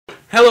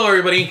Hello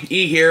everybody,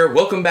 E here.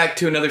 Welcome back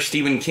to another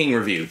Stephen King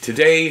review.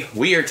 Today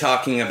we are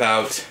talking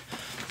about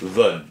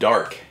The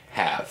Dark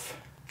Half.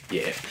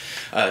 Yeah.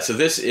 So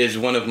this is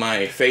one of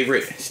my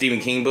favorite Stephen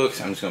King books.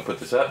 I'm just going to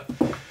put this up.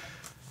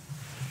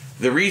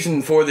 The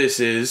reason for this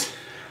is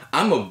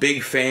I'm a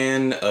big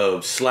fan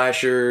of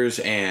slashers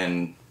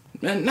and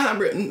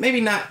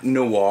maybe not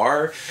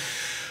noir,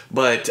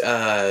 but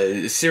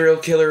serial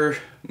killer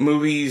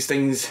movies,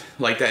 things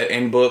like that,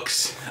 and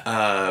books.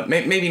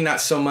 Maybe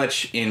not so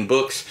much in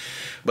books,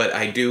 but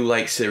I do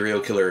like serial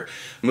killer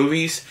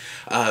movies.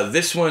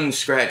 This one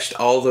scratched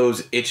all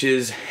those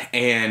itches,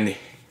 and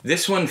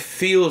this one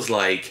feels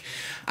like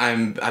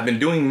I've been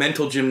doing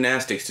mental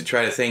gymnastics to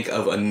try to think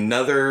of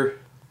another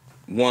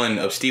one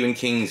of Stephen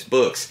King's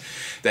books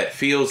that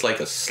feels like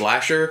a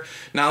slasher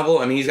novel.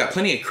 I mean, he's got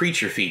plenty of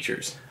creature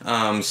features.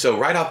 So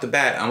right off the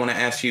bat, I want to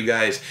ask you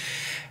guys,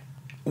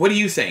 what do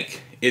you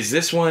think? Is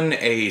this one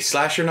a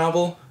slasher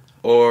novel,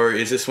 or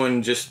is this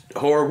one just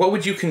horror? What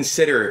would you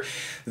consider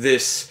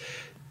this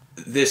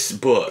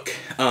book?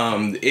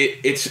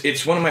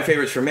 It's one of my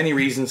favorites for many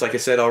reasons. Like I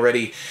said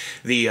already,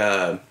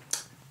 the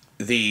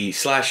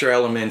slasher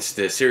elements,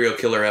 the serial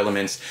killer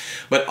elements,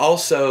 but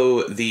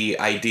also the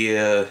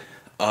idea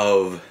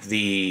of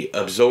the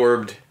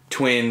absorbed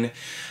twin.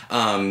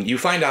 You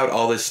find out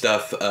all this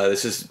stuff.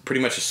 This is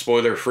pretty much a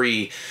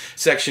spoiler-free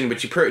section,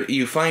 but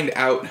you find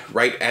out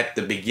right at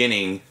the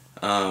beginning.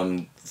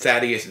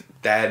 Thaddeus,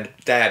 Dad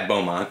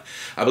Beaumont,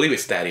 I believe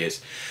it's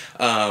Thaddeus,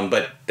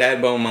 but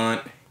Dad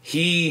Beaumont,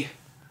 he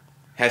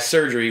has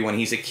surgery when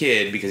he's a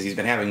kid because he's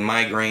been having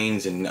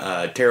migraines and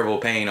terrible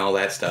pain, all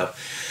that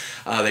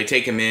stuff. They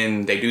take him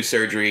in, they do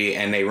surgery,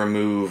 and they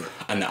remove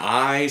an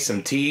eye,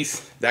 some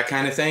teeth, that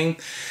kind of thing.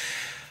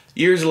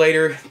 Years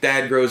later,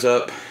 Dad grows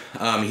up.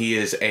 He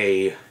is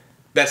a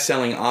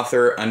best-selling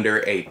author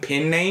under a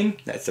pen name.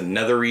 That's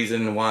another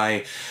reason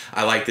why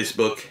I like this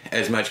book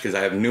as much, because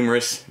I have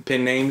numerous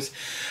pen names.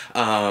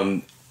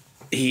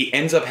 He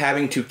ends up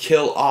having to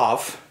kill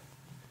off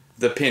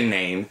the pen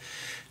name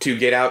to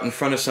get out in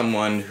front of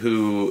someone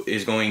who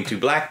is going to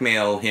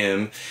blackmail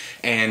him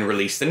and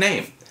release the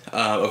name.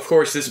 Of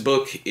course, this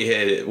book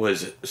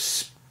was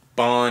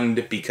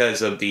spawned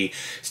because of the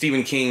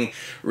Stephen King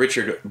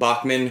Richard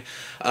Bachman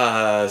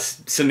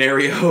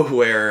scenario,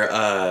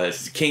 where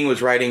King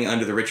was writing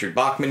under the Richard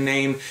Bachman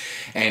name,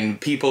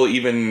 and people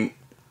even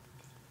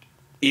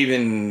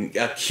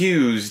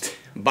accused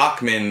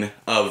Bachman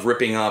of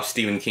ripping off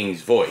Stephen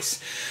King's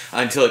voice,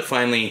 until it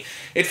finally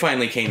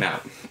came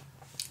out.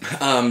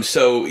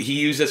 So he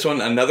used this one.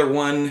 Another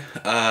one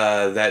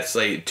that's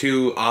like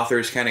two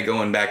authors kind of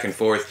going back and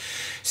forth.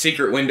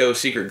 Secret Window,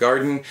 Secret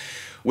Garden,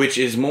 which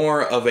is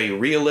more of a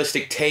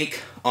realistic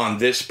take on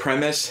this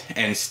premise,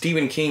 and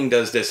Stephen King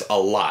does this a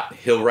lot.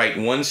 He'll write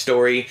one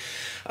story,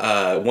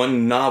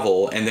 one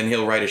novel, and then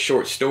he'll write a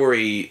short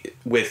story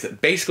with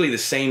basically the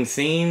same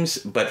themes,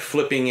 but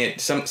flipping it,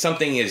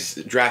 something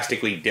is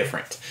drastically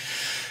different.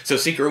 So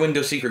Secret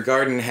Window, Secret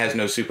Garden has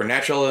no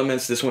supernatural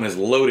elements. This one is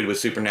loaded with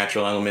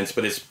supernatural elements,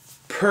 but it's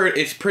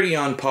pretty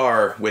on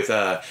par with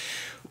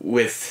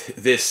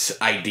this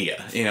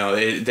idea. You know,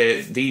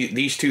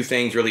 these two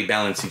things really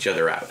balance each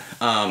other out.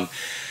 I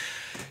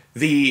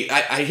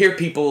hear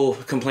people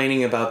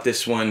complaining about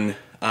this one.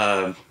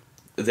 Of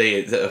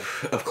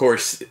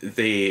course,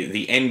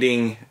 the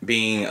ending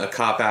being a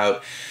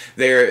cop-out.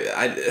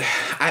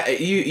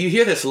 You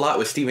hear this a lot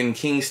with Stephen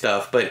King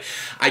stuff, but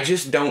I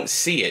just don't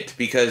see it,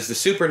 because the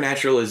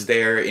supernatural is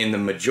there in the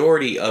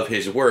majority of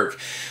his work,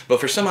 but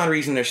for some odd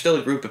reason there's still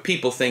a group of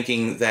people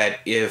thinking that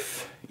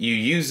if you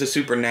use the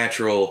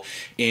supernatural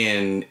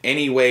in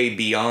any way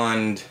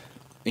beyond,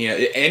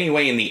 any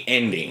way in the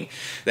ending,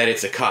 that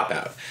it's a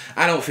cop-out.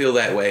 I don't feel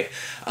that way,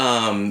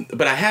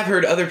 but I have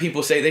heard other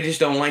people say they just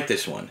don't like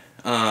this one.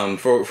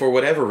 For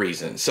whatever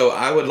reason. So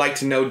I would like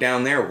to know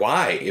down there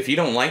why. If you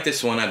don't like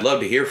this one, I'd love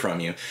to hear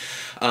from you.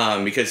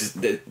 Because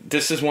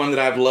this is one that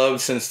I've loved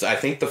since, I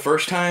think, the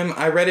first time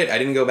I read it. I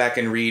didn't go back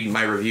and read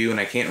my review, and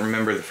I can't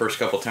remember the first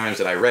couple times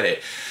that I read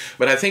it.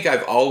 But I think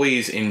I've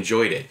always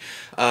enjoyed it.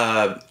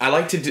 I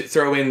like to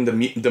throw in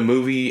the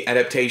movie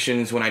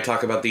adaptations when I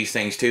talk about these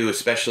things too,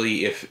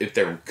 especially if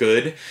they're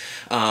good.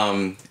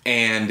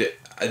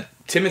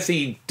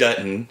 Timothy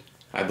Dutton,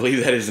 I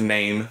believe that is the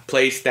name,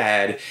 plays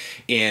Thad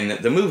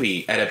in the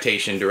movie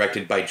adaptation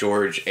directed by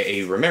George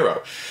A.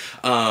 Romero.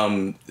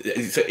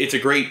 It's a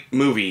great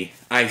movie,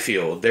 I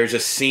feel. There's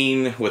a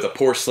scene with a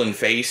porcelain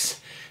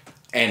face,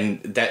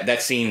 and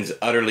that scene's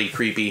utterly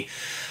creepy.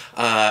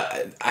 All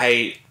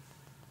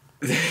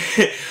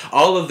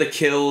of the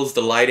kills,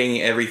 the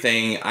lighting,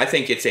 everything, I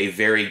think it's a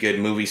very good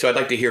movie, so I'd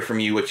like to hear from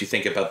you what you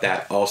think about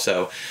that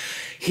also.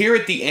 Here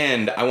at the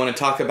end, I want to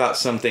talk about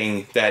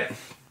something that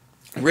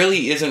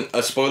really isn't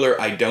a spoiler,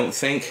 I don't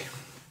think,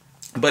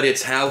 but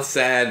it's how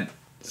Thad's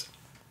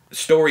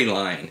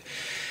storyline,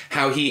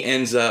 how he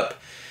ends up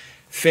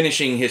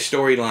finishing his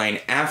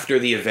storyline after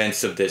the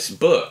events of this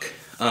book.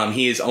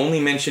 He is only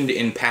mentioned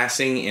in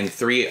passing in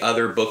 3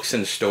 other books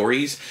and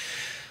stories,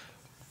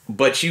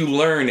 but you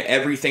learn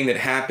everything that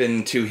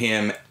happened to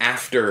him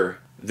after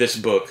this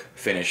book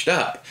finished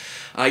up.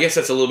 I guess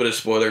that's a little bit of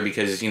spoiler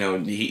because, you know,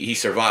 he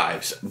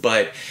survives.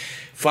 But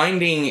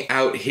finding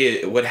out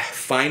what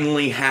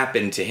finally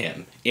happened to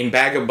him in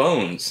Bag of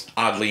Bones,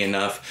 oddly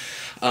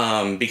enough,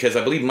 because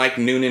I believe Mike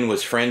Noonan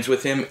was friends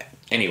with him.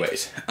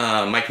 Anyways,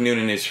 Mike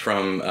Noonan is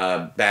from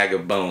Bag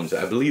of Bones.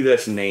 I believe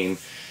that's the name.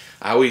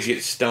 I always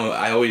get stoned.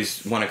 I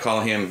always want to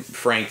call him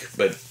Frank,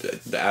 but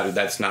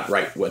that's not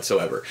right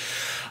whatsoever.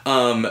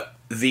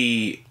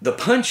 The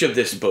punch of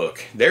this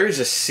book, there is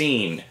a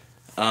scene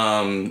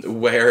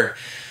where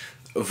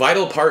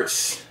vital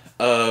parts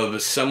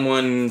of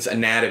someone's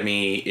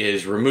anatomy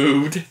is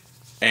removed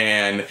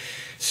and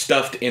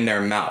stuffed in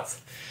their mouth.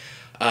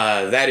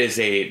 That's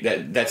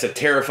a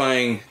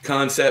terrifying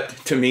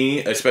concept to me,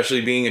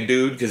 especially being a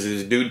dude, because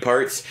it's dude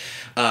parts.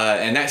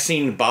 And that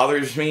scene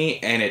bothers me,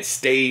 and it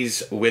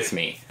stays with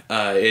me.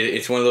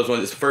 It's one of those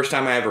ones. It's the first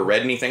time I ever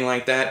read anything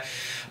like that.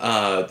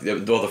 Well,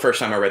 the first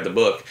time I read the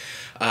book.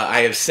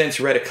 I have since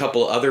read a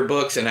couple other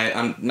books, and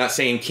I'm not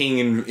saying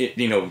King,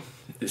 you know,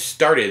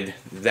 started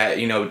that,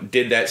 you know,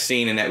 did that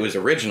scene and that was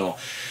original,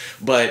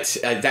 but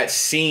that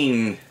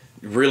scene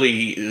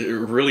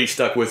really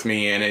stuck with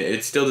me, and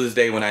it's still to this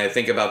day when I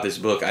think about this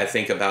book, I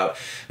think about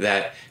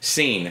that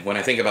scene. When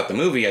I think about the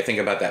movie, I think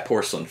about that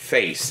porcelain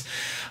face.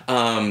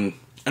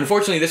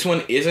 Unfortunately, this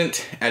one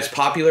isn't as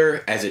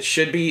popular as it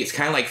should be. It's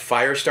kind of like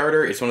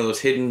Firestarter. It's one of those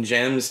hidden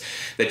gems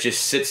that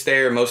just sits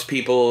there. Most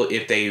people,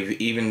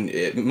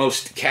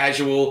 most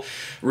casual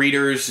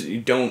readers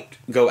don't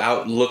go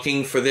out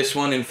looking for this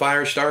one in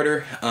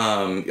Firestarter.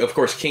 Of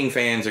course, King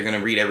fans are going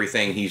to read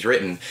everything he's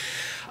written.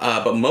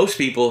 But most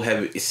people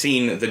have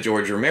seen the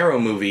George Romero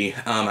movie.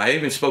 I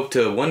even spoke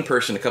to one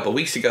person a couple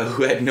weeks ago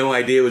who had no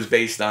idea it was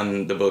based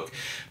on the book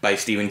by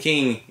Stephen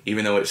King,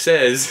 even though it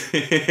says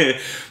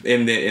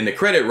in the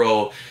credit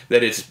roll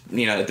that it's,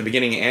 you know, at the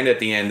beginning and at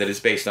the end that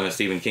it's based on a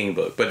Stephen King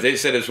book. But they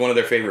said it's one of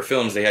their favorite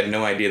films. They had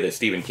no idea that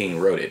Stephen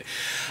King wrote it.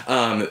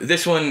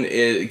 This one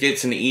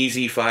gets an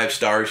easy 5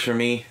 stars from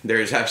me.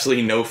 There's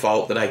absolutely no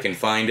fault that I can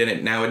find in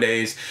it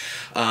nowadays.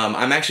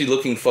 I'm actually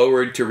looking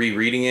forward to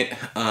rereading it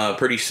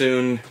pretty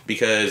soon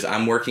because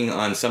I'm working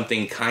on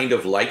something kind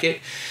of like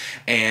it,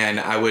 and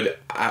I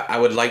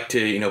would like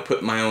to, you know,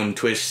 put my own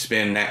twist,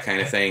 spin, that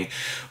kind of thing.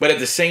 But at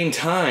the same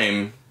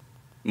time,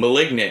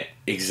 Malignant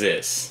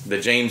exists. The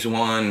James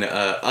Wan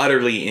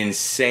utterly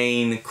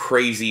insane,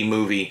 crazy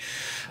movie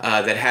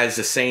that has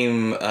the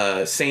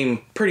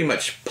same pretty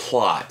much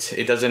plot.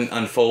 It doesn't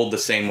unfold the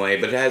same way,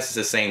 but it has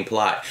the same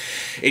plot.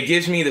 It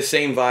gives me the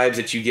same vibes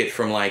that you get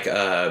from like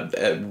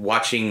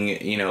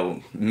watching, you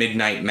know,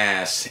 Midnight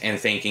Mass and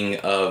thinking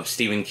of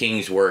Stephen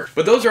King's work.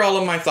 But those are all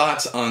of my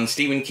thoughts on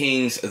Stephen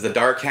King's The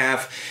Dark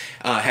Half.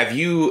 Have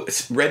you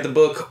read the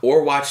book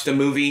or watched the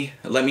movie?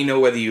 Let me know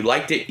whether you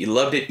liked it, you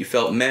loved it, you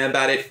felt meh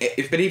about it.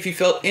 But if you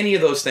felt any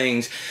of those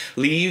things,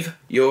 leave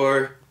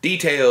your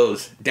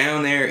details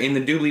down there in the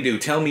doobly-doo.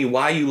 Tell me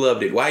why you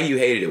loved it, why you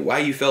hated it, why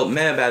you felt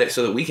meh about it,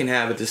 so that we can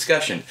have a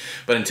discussion.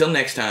 But until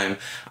next time,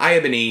 I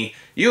have been E,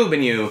 you have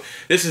been you.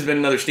 This has been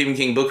another Stephen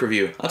King book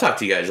review. I'll talk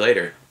to you guys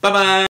later. Bye-bye!